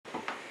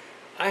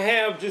I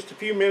have just a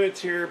few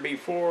minutes here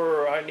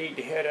before I need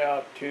to head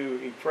out to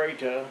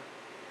Ephrata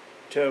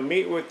to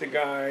meet with the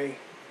guy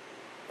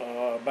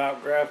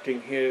about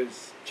grafting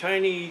his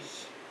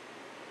Chinese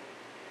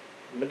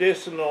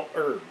medicinal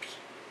herbs.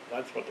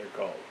 That's what they're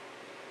called.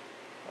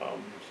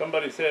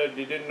 Somebody said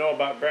you didn't know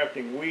about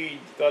grafting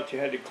weeds, thought you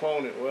had to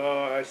clone it.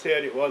 Well, I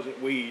said it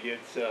wasn't weed.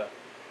 It's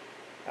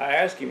I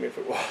asked him if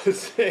it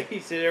was.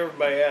 He said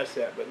everybody asks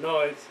that, but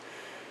no, it's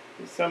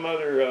some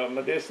other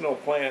medicinal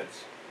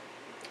plants.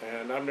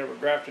 And I've never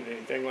grafted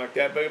anything like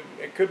that, but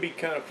it could be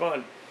kind of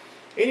fun.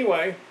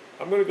 Anyway,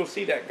 I'm going to go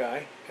see that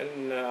guy,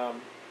 and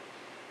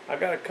I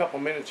got a couple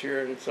minutes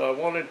here, and so I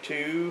wanted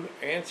to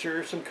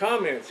answer some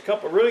comments, a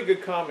couple really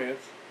good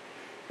comments.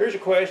 Here's a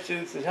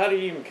question. It says, how do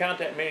you even count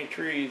that many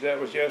trees? That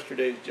was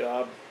yesterday's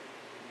job.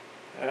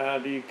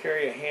 Do you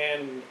carry a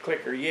hand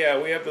clicker?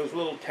 Yeah, we have those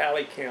little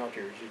tally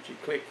counters that you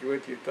click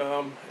with your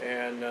thumb,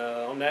 and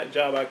on that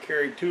job I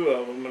carried 2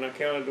 of them, and I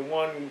counted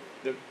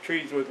the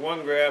trees with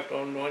 1 graft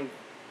on one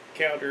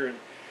counter and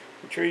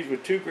the trees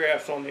with 2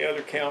 grafts on the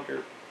other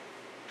counter,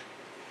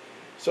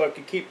 so I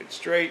could keep it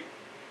straight.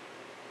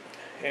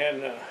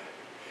 And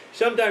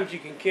sometimes you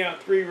can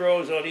count 3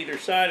 rows on either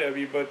side of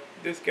you, but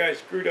this guy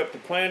screwed up the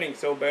planting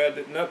so bad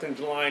that nothing's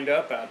lined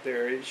up out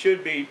there. It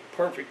should be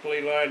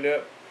perfectly lined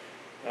up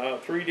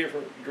 3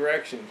 different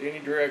directions. Any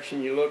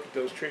direction you look at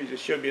those trees, it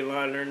should be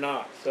lined. They're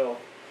not. So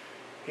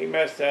he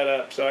messed that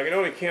up. So I can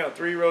only count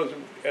 3 rows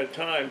at a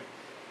time.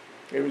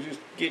 It would just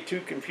get too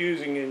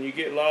confusing and you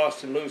get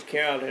lost and lose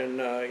count. And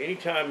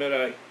anytime that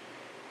I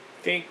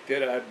think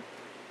that I've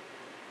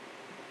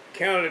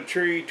counted a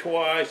tree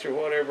twice or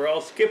whatever,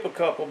 I'll skip a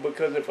couple,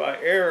 because if I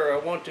err, I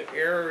want to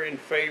err in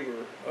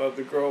favor of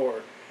the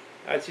grower.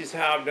 That's just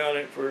how I've done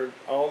it for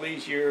all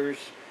these years.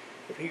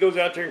 If he goes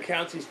out there and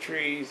counts his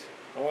trees,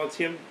 I want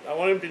him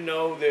to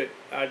know that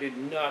I did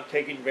not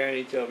take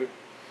advantage of it.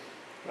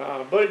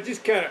 But it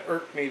just kind of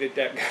irked me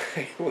that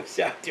guy was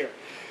out there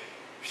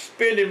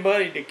spending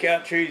money to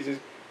count trees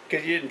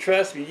because he didn't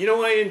trust me. You know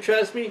why he didn't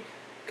trust me?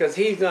 Because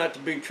he's not to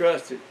be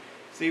trusted.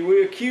 See,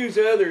 we accuse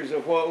others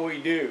of what we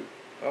do.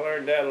 I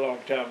learned that a long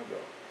time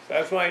ago. So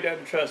that's why he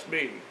doesn't trust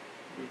me,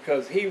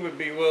 because he would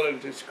be willing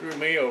to screw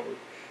me over.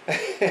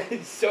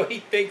 So he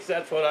thinks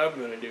that's what I'm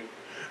going to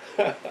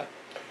do.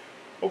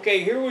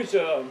 Okay, here was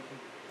a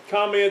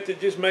comment that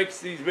just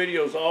makes these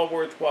videos all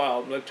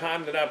worthwhile, the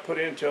time that I put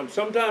into them.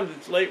 Sometimes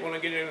it's late when I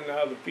get in and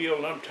out of the field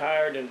and I'm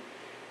tired,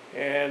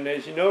 and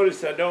as you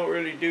notice, I don't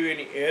really do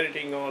any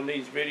editing on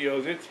these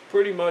videos. It's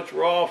pretty much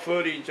raw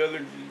footage,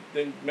 other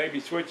than maybe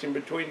switching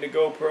between the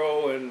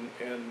GoPro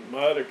and my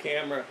other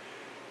camera.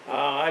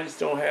 I just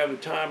don't have the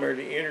time or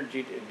the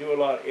energy to do a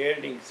lot of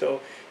editing. So,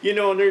 you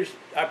know,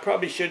 I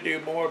probably should do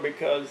more,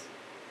 because,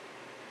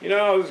 you know,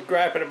 I was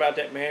griping about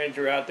that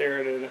manager out there,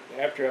 and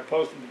after I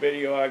posted the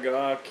video, I go,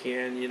 oh,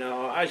 Ken, you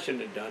know, I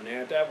shouldn't have done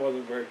that. That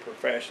wasn't very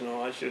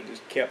professional. I should have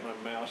just kept my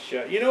mouth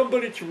shut. You know,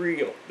 but it's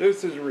real.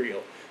 This is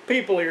real.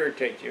 People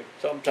irritate you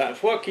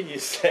sometimes. What can you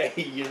say,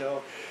 you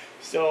know?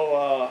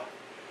 So,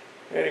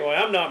 anyway,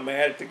 I'm not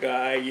mad at the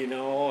guy, you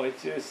know.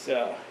 It's just,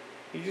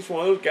 he's just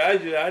one of those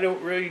guys that I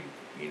don't really,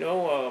 you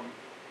know,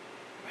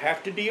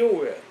 have to deal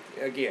with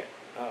again.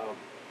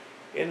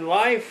 In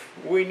life,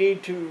 we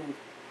need to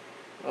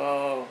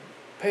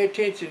pay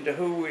attention to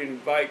who we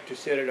invite to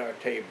sit at our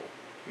table,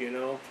 you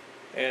know,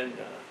 and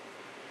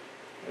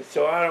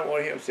so I don't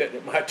want him sitting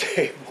at my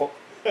table.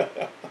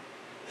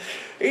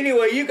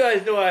 Anyway, you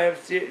guys know I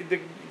have,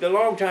 the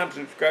long-time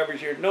subscribers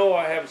here know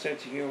I have a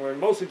sense of humor,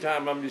 and most of the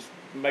time I'm just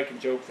making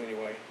jokes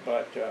anyway,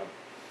 but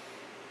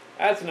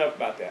that's enough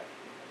about that.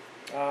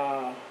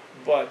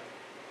 But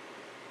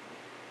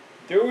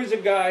there was a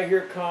guy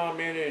here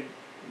commented,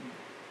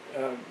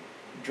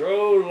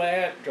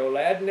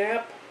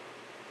 Droladnap.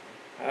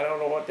 I don't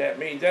know what that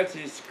means. That's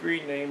his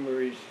screen name,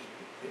 or his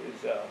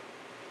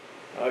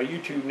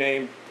YouTube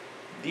name,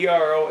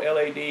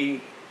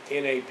 DROLADNAP.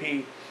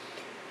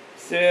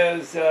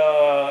 Says,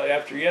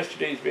 after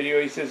yesterday's video,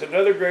 he says,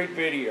 another great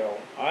video.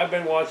 I've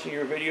been watching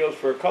your videos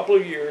for a couple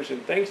of years,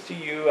 and thanks to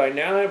you, I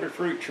now have a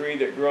fruit tree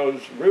that grows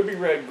ruby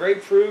red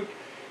grapefruit,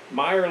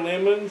 Meyer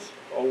lemons,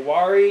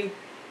 Owari,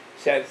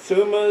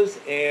 Satsumas,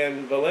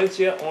 and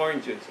Valencia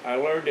oranges. I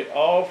learned it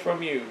all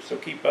from you, so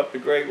keep up the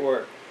great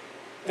work.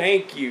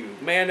 Thank you.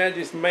 Man, that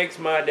just makes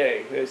my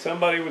day, that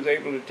somebody was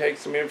able to take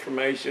some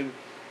information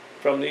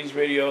from these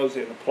videos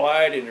and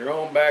apply it in their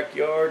own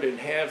backyard and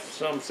have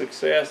some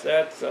success.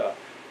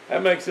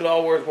 That makes it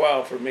all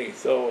worthwhile for me.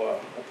 So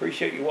I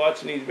appreciate you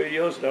watching these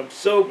videos, and I'm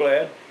so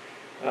glad.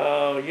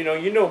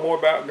 You know more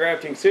about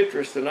grafting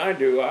citrus than I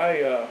do.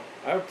 I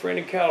have a friend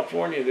in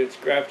California that's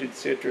grafted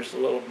citrus a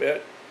little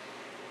bit,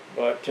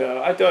 but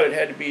I thought it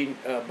had to be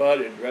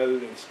budded rather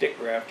than stick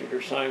grafted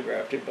or sign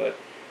grafted, but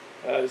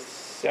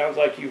sounds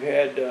like you've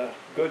had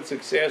good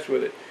success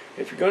with it.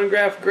 If you're going to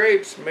graft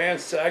grapes, man,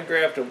 side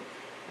graft them.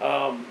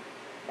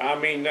 I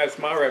mean, that's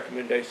my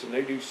recommendation.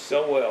 They do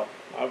so well.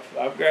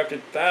 I've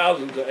grafted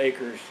thousands of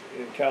acres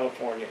in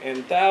California,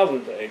 and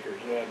thousands of acres,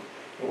 and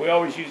we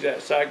always use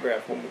that side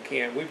graft when we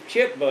can. We've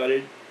chip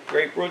budded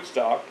grape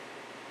rootstock,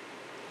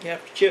 You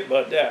have to chip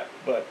bud that,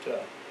 but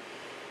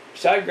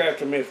side graft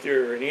them if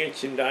they're an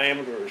inch in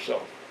diameter or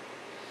so.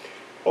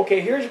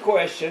 Okay, here's a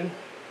question.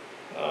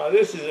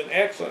 This is an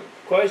excellent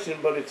question,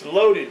 but it's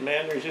loaded,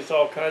 man. There's just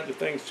all kinds of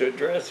things to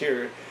address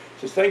here. It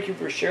says, thank you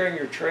for sharing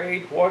your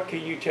trade. What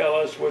can you tell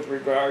us with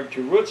regard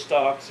to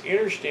rootstocks,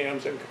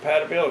 interstems, and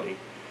compatibility?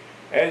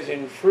 As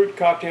in fruit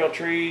cocktail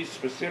trees,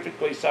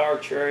 specifically sour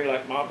cherry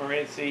like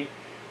Montmorency,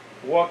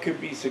 what could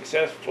be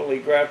successfully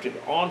grafted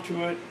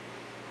onto it?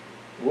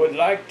 Would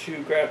like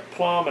to graft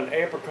plum and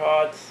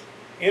apricots.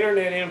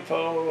 Internet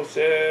info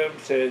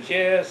says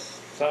yes.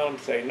 Some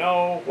say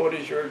no. What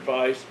is your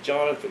advice,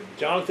 Jonathan?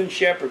 Jonathan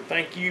Shepard,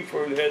 thank you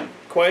for that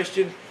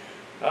question.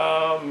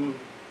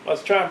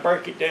 Let's try and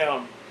break it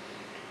down.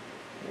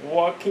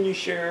 What can you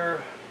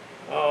share?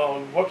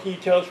 What can you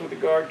tell us with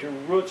regard to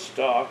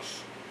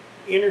rootstocks,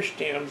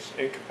 interstems,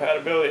 and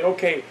compatibility?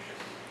 Okay,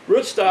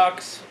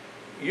 rootstocks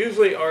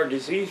usually are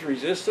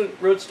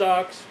disease-resistant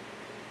rootstocks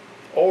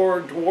or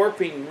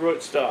dwarfing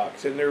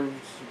rootstocks, and they're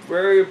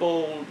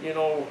variable. You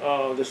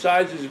know, the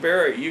sizes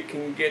vary. You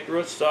can get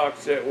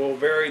rootstocks that will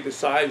vary the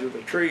size of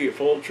the tree, a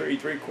full tree,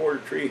 three-quarter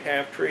tree,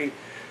 half tree.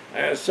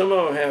 Some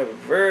of them have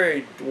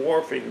very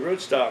dwarfing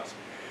rootstocks.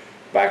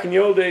 Back in the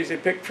old days, they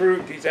picked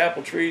fruit, these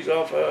apple trees,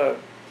 off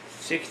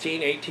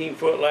 16,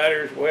 18-foot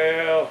ladders.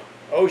 Well,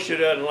 OSHA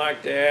doesn't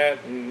like that,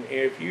 and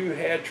if you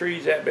had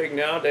trees that big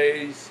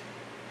nowadays,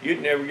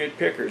 you'd never get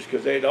pickers,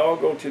 because they'd all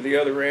go to the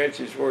other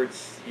ranches where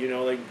it's, you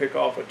know, they can pick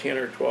off a 10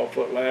 or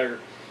 12-foot ladder.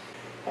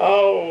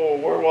 Oh,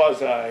 where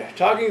was I?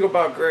 Talking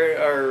about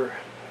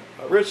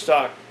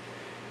rootstock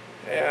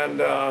and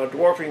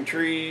dwarfing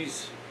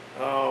trees.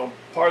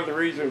 Part of the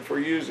reason for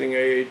using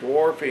a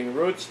dwarfing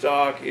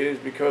rootstock is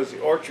because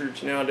the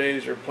orchards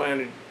nowadays are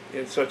planted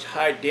in such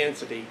high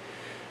density.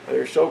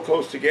 They're so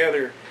close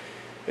together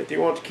that they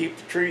want to keep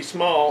the trees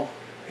small,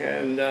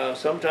 and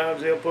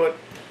sometimes they'll put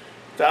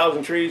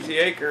 1,000 trees the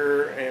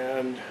acre,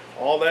 and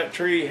all that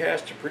tree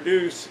has to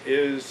produce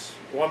is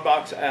one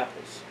box of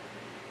apples.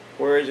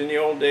 Whereas in the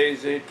old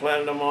days, they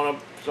planted them on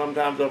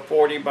sometimes a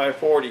 40 by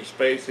 40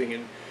 spacing,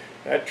 and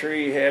that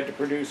tree had to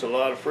produce a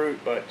lot of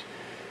fruit. But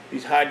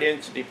these high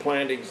density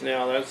plantings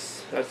now,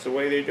 that's the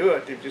way they do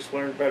it. They've just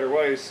learned better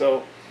ways.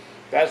 So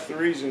that's the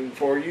reason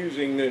for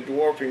using the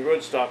dwarfing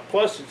rootstock.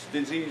 Plus, it's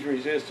disease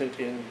resistant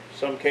in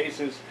some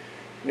cases.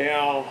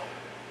 Now,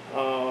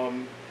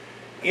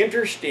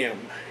 interstem,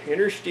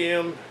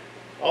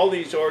 all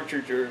these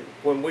orchards are,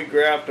 when we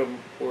graft them,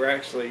 we're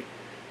actually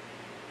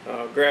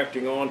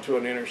grafting onto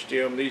an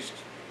interstem. These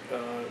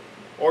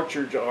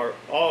orchards are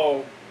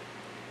all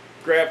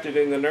grafted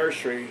in the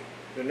nursery.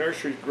 The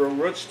nurseries grow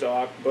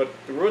rootstock, but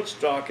the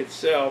rootstock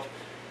itself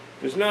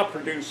does not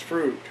produce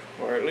fruit,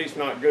 or at least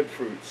not good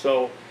fruit.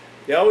 So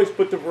they always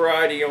put the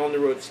variety on the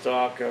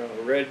rootstock,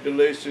 Red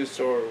Delicious,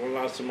 or well,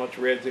 not so much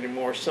reds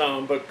anymore,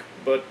 some, but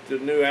the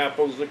new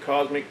apples, the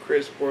Cosmic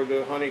Crisp or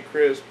the Honey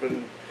Crisp,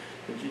 and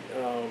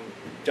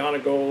Johnny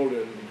Gold,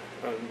 and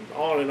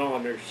on and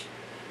on. There's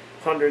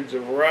hundreds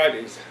of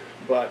varieties.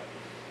 But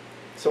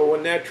so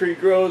when that tree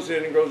grows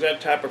in and grows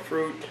that type of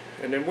fruit,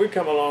 and then we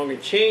come along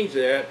and change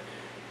that,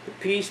 the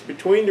piece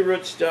between the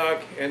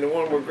rootstock and the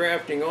one we're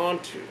grafting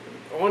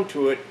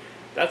onto it,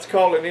 that's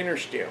called an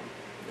interstem.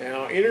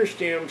 Now,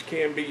 interstems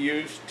can be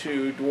used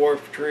to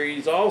dwarf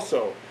trees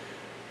also.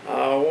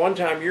 One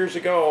time years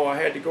ago, I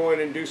had to go in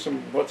and do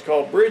some what's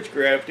called bridge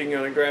grafting,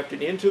 and I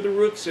grafted into the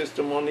root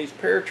system on these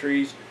pear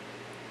trees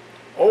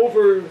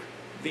over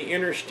the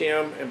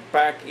interstem and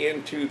back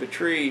into the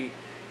tree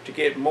to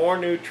get more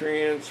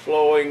nutrients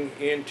flowing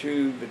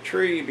into the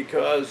tree,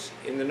 because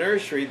in the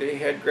nursery they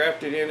had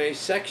grafted in a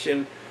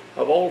section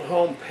of old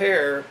home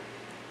pear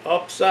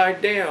upside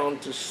down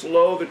to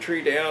slow the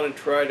tree down and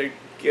try to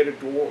get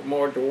a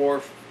more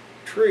dwarf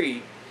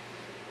tree.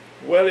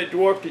 Well, it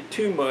dwarfed it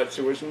too much.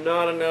 There was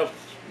not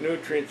enough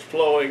nutrients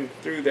flowing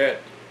through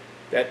that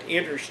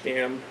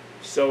interstem,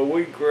 so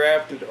we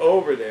grafted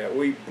over that.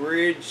 We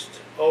bridged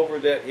over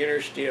that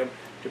interstem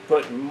to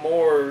put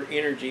more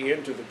energy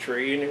into the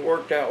tree, and it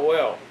worked out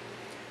well.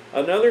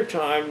 Another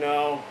time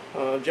now,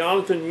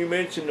 Jonathan, you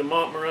mentioned the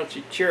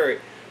Montmorency cherry.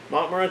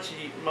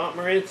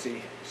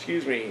 Montmorency,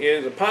 excuse me,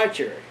 is a pie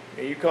cherry,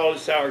 and you call it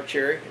sour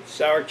cherry. It's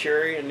sour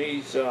cherry, and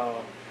these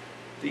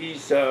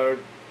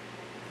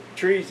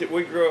trees that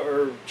we grow,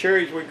 or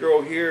cherries we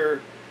grow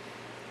here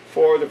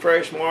for the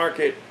fresh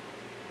market,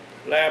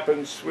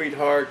 Lapins,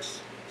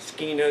 Sweethearts,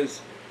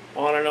 Skinas,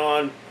 on and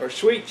on, are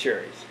sweet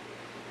cherries.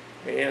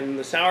 And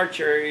the sour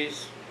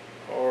cherries,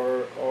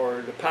 or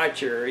the pie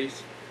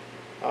cherries,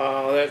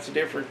 that's a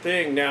different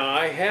thing. Now,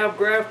 I have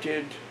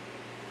grafted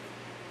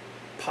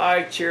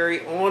pie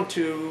cherry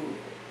onto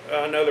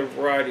another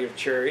variety of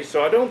cherry,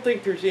 so I don't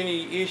think there's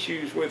any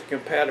issues with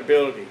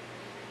compatibility.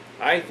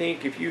 I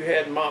think if you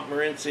had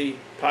Montmorency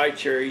pie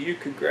cherry, you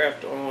could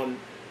graft on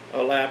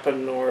a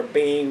Lapin or a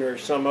Bing or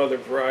some other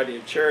variety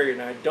of cherry,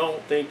 and I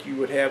don't think you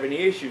would have any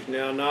issues.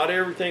 Now, not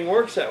everything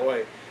works that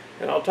way,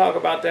 and I'll talk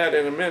about that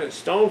in a minute.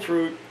 Stone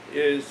fruit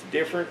is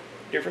different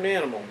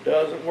animal,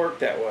 doesn't work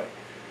that way.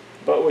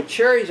 But with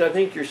cherries, I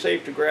think you're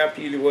safe to graft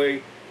either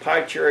way.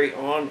 pie cherry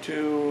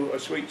onto a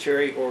sweet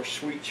cherry or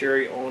sweet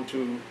cherry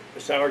onto a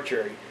sour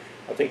cherry.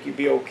 I think you'd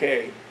be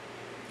okay.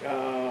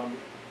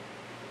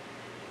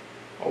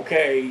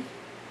 Okay,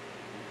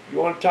 you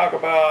want to talk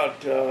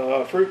about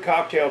a fruit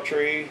cocktail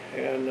tree,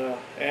 and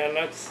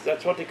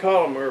that's what they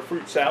call them, or a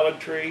fruit salad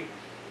tree,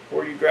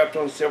 where you graft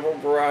on several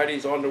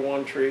varieties onto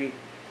one tree.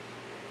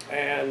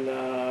 And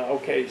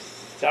okay,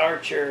 sour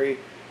cherry.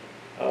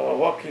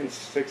 What can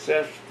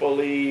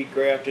successfully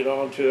graft it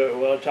onto it?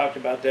 Well, I talked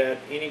about that.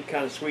 Any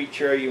kind of sweet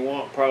cherry you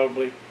want,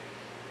 probably.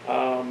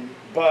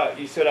 But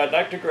you said, I'd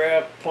like to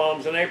graft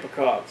plums and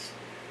apricots.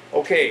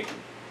 Okay,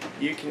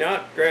 you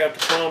cannot graft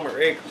a plum or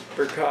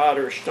apricot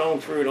or stone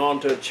fruit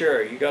onto a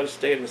cherry. You got to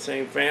stay in the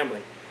same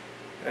family,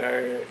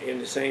 in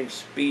the same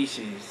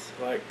species,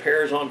 like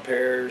pears on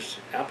pears,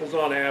 apples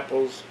on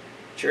apples,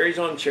 cherries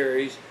on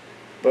cherries.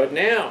 But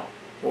now,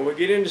 when we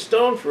get into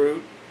stone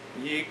fruit,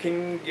 you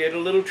can get a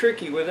little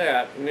tricky with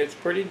that, and it's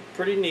pretty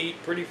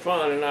neat, pretty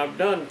fun, and I've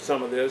done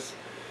some of this.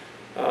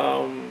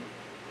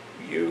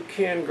 You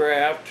can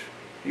graft,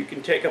 you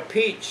can take a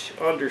peach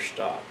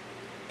understock,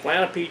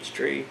 plant a peach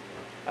tree,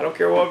 I don't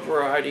care what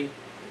variety,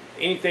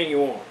 anything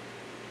you want.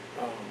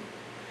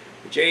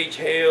 J.H.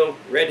 Hale,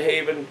 Red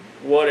Haven,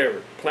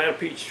 whatever, plant a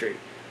peach tree.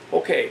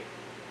 Okay,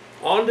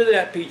 onto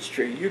that peach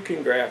tree you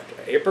can graft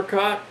an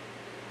apricot,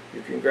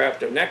 you can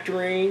graft a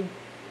nectarine,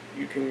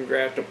 you can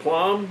graft a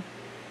plum,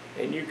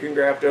 and you can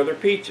graft other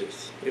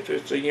peaches if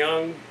it's a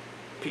young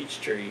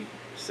peach tree,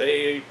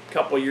 say a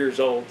couple years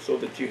old, so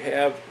that you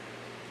have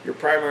your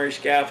primary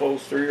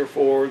scaffolds, 3 or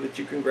 4, that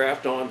you can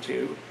graft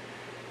onto,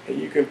 and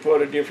you can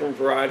put a different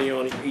variety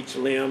on each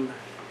limb,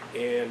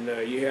 and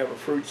you have a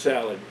fruit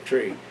salad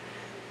tree.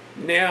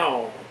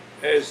 Now,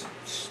 as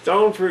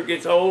stone fruit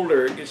gets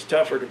older, it gets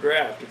tougher to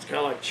graft. It's kind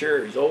of like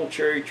cherries. Old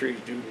cherry trees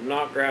do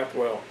not graft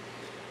well.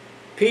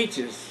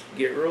 Peaches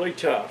get really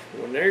tough.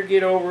 When they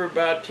get over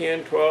about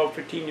 10, 12,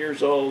 15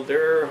 years old,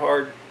 they're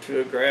hard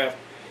to graft.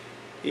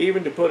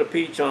 Even to put a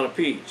peach on a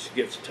peach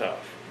gets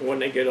tough when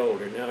they get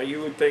older. Now,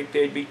 you would think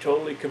they'd be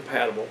totally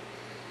compatible,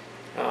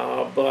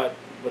 but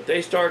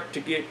they start to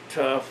get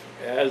tough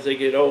as they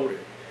get older.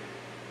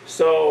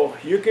 So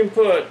you can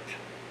put,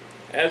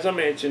 as I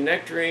mentioned,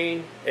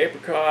 nectarine,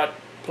 apricot,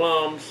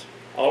 plums,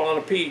 all on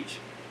a peach,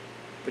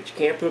 but you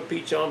can't put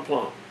peach on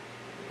plum.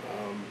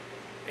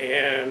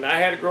 And I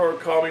had a grower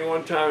call me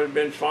one time who had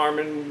been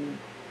farming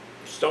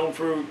stone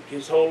fruit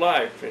his whole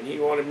life, and he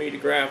wanted me to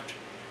graft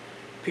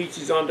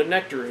peaches onto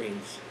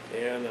nectarines.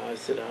 And I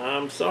said,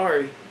 I'm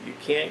sorry, you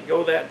can't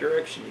go that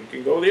direction. You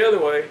can go the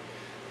other way.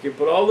 You can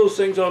put all those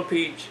things on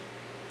peach,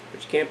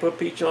 but you can't put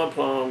peach on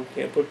plum,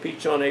 can't put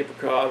peach on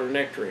apricot or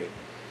nectarine.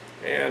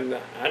 And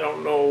I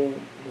don't know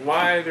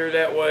why they're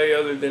that way,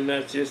 other than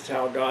that's just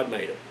how God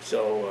made them.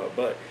 So,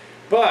 but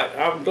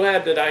I'm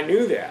glad that I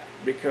knew that,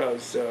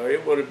 because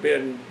it would have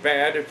been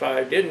bad if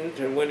I didn't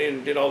and went in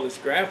and did all this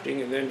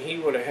grafting, and then he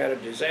would have had a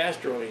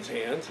disaster on his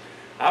hands.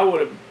 I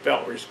would have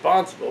felt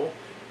responsible,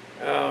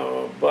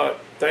 but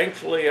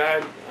thankfully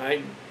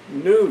I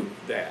knew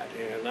that,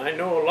 and I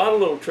know a lot of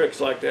little tricks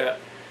like that,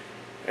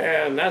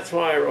 and that's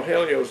why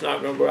Rogelio's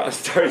not going to go out and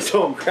start his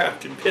own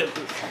grafting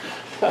business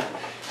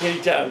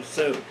anytime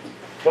soon.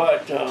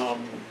 But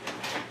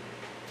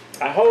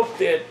I hope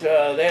that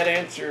that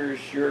answers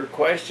your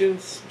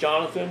questions,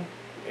 Jonathan,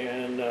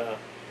 and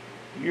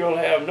you'll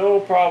have no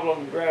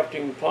problem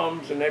grafting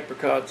plums and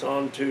apricots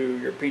onto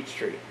your peach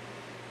tree.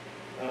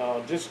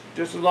 Just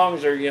as long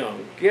as they're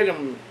young. Get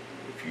them,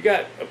 if you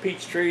got a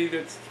peach tree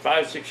that's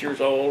 5, 6 years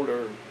old,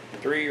 or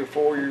 3 or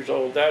 4 years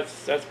old,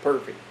 that's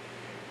perfect,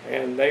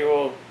 and they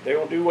will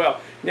do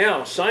well.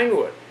 Now,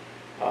 signwood,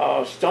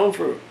 stone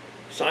fruit,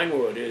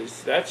 signwood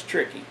that's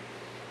tricky.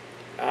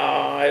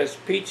 As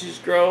peaches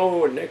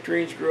grow and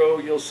nectarines grow,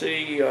 you'll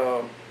see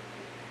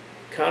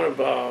kind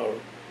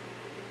of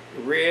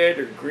red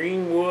or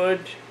green wood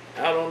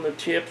out on the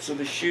tips of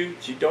the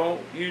shoots. You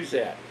don't use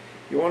that.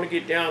 You want to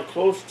get down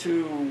close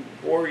to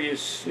where you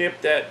snip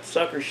that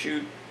sucker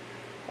shoot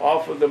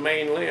off of the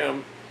main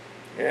limb,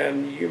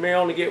 and you may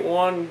only get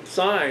one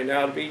sign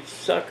out of each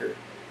sucker.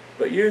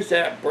 But use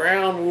that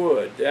brown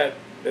wood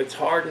that's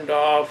hardened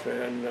off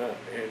and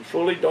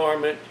fully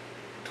dormant.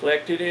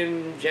 Collect it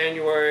in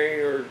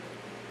January or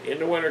in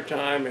the winter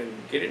time, and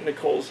get it in the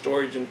cold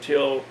storage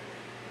until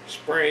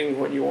spring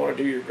when you want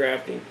to do your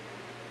grafting.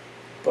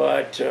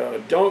 But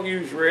don't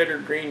use red or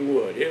green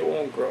wood. It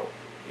won't grow.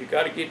 You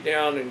got to get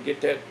down and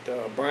get that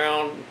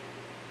brown,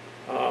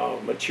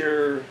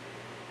 mature,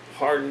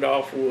 hardened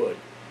off wood.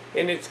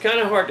 And it's kind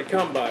of hard to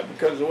come by,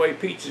 because the way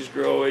peaches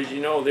grow, as you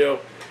know,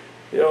 they'll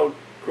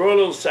grow a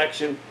little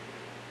section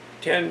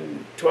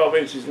 10, 12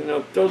 inches, and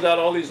they'll throw out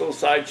all these little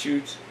side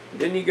shoots.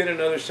 Then you get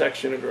another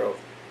section of growth.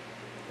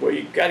 Well,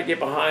 you got to get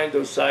behind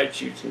those side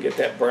shoots and get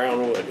that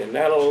brown wood, and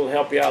that'll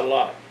help you out a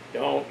lot.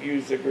 Don't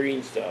use the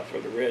green stuff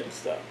or the red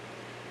stuff.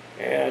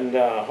 And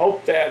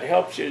hope that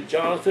helps you,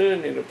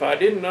 Jonathan. And if I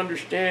didn't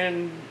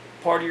understand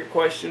part of your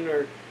question,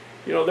 or,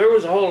 you know, there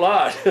was a whole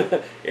lot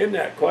in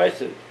that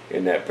question,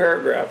 in that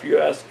paragraph. You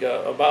asked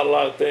about a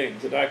lot of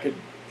things, and I could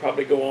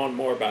probably go on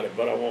more about it,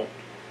 but I won't.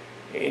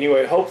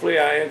 Anyway, hopefully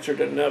I answered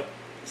enough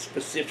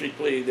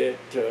specifically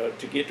that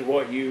to get to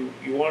what you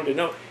wanted to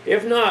know.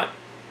 If not,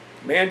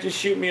 man, just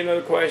shoot me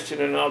another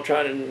question and I'll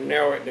try to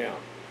narrow it down.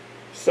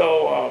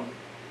 So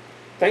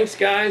thanks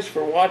guys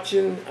for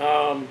watching.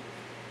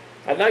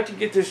 I'd like to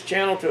get this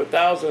channel to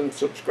 1,000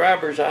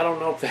 subscribers. I don't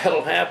know if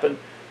that'll happen,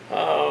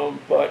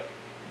 but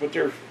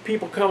there's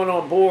people coming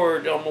on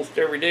board almost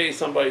every day.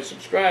 Somebody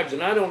subscribes,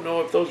 and I don't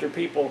know if those are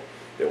people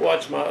that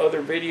watch my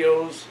other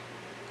videos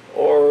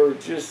or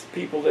just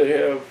people that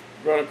have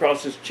run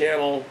across this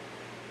channel.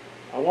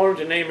 I wanted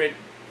to name it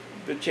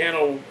the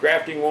channel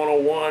Grafting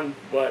 101,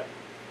 but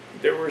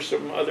there were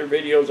some other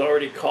videos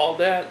already called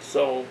that,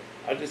 so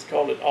I just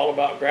called it All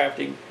About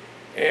Grafting,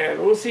 and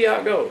we'll see how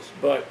it goes.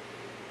 But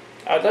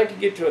I'd like to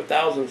get to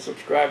 1,000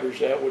 subscribers.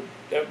 That would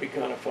be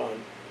kind of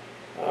fun.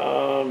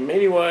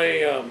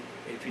 Anyway,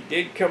 if you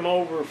did come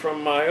over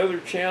from my other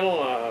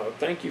channel,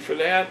 thank you for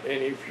that.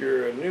 And if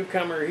you're a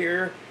newcomer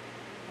here,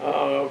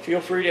 feel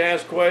free to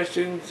ask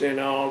questions, and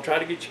I'll try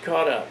to get you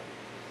caught up.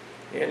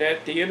 And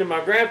at the end of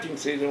my grafting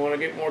season, when I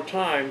get more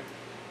time,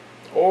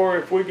 or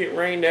if we get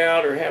rained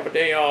out or have a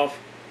day off,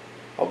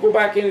 I'll go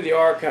back into the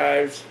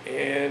archives,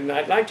 and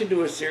I'd like to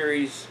do a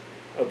series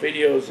of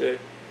videos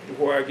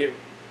where I get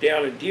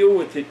down and deal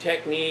with the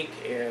technique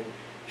and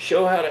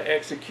show how to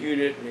execute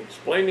it and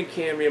explain the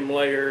cambium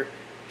layer,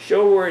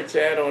 show where it's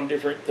at on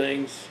different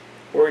things.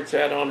 Where it's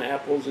at on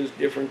apples is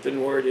different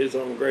than where it is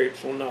on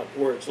grapes. Well, not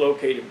where it's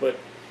located, but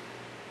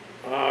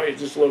it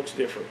just looks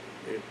different.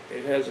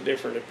 It has a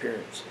different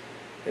appearance.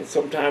 And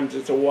sometimes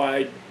it's a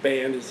wide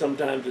band, and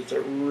sometimes it's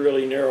a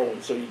really narrow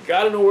one. So you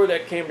got to know where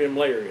that cambium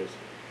layer is.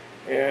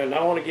 And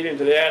I want to get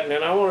into that, and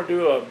then I want to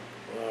do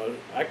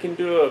I can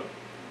do a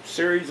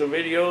series of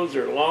videos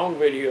or a long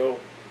video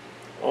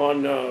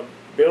on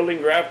building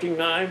grafting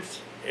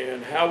knives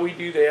and how we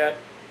do that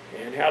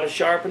and how to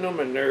sharpen them.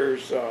 And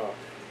there's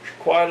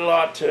quite a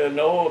lot to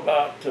know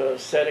about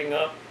setting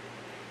up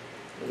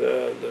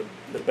the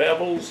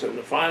bevels and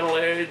the final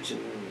edge,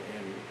 and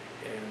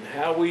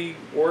how we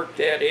work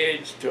that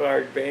edge to our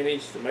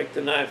advantage to make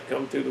the knife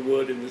come through the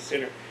wood in the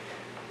center.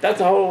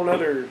 That's a whole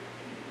another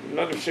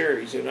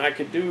series, and I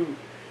could do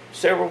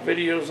several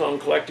videos on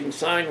collecting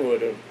sign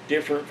wood of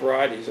different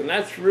varieties, and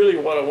that's really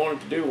what I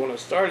wanted to do when I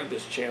started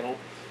this channel,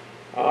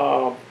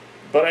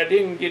 but I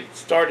didn't get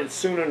started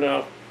soon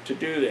enough to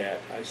do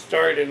that. I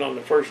started on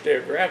the first day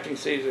of grafting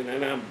season,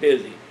 and I'm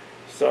busy,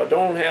 so I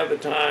don't have the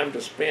time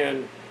to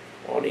spend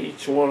on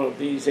each one of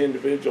these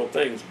individual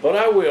things, but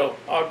I will.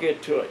 I'll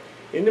get to it.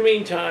 In the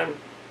meantime,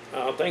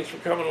 thanks for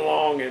coming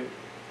along, and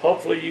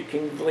hopefully you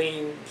can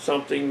glean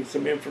something,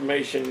 some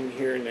information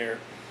here and there.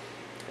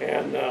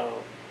 And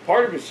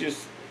part of it's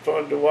just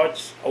fun to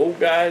watch old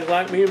guys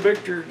like me and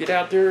Victor get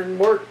out there and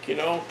work, you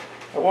know.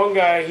 And one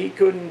guy, he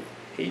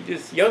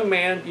just, young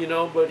man, you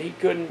know, but he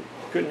couldn't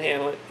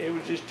handle it. It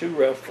was just too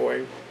rough for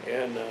him.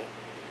 And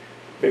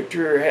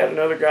Victor had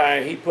another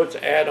guy, he puts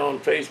an ad on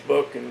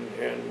Facebook,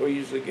 and we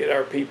usually get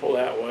our people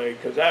that way,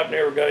 because I've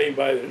never got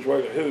anybody that's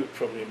worth a hoot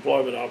from the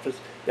employment office.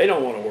 They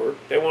don't want to work.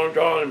 They want to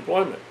draw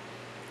unemployment.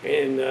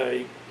 And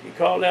you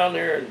call down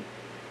there and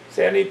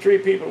say, I need 3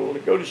 people to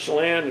go to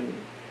Chelan, and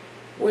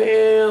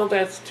well,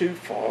 that's too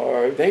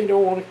far. They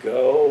don't want to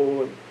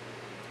go. And,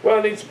 well,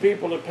 I need some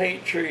people to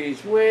paint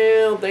trees.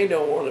 Well, they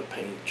don't want to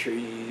paint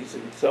trees.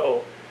 And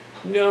so,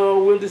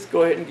 no, we'll just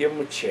go ahead and give them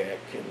a check.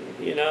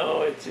 And, you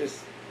know,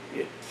 it's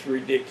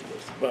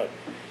ridiculous. But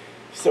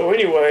so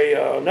anyway,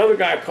 another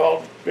guy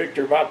called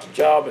Victor about the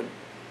job,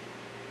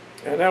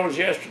 and that was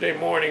yesterday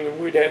morning, and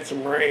we'd had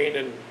some rain,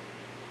 and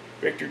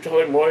Victor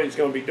told him what he's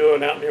going to be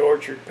doing out in the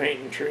orchard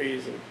painting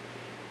trees. And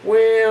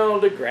well,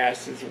 the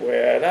grass is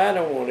wet. I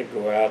don't want to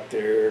go out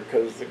there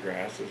because the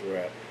grass is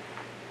wet.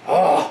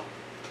 Oh.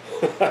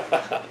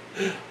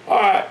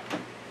 All right.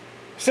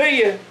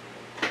 See ya.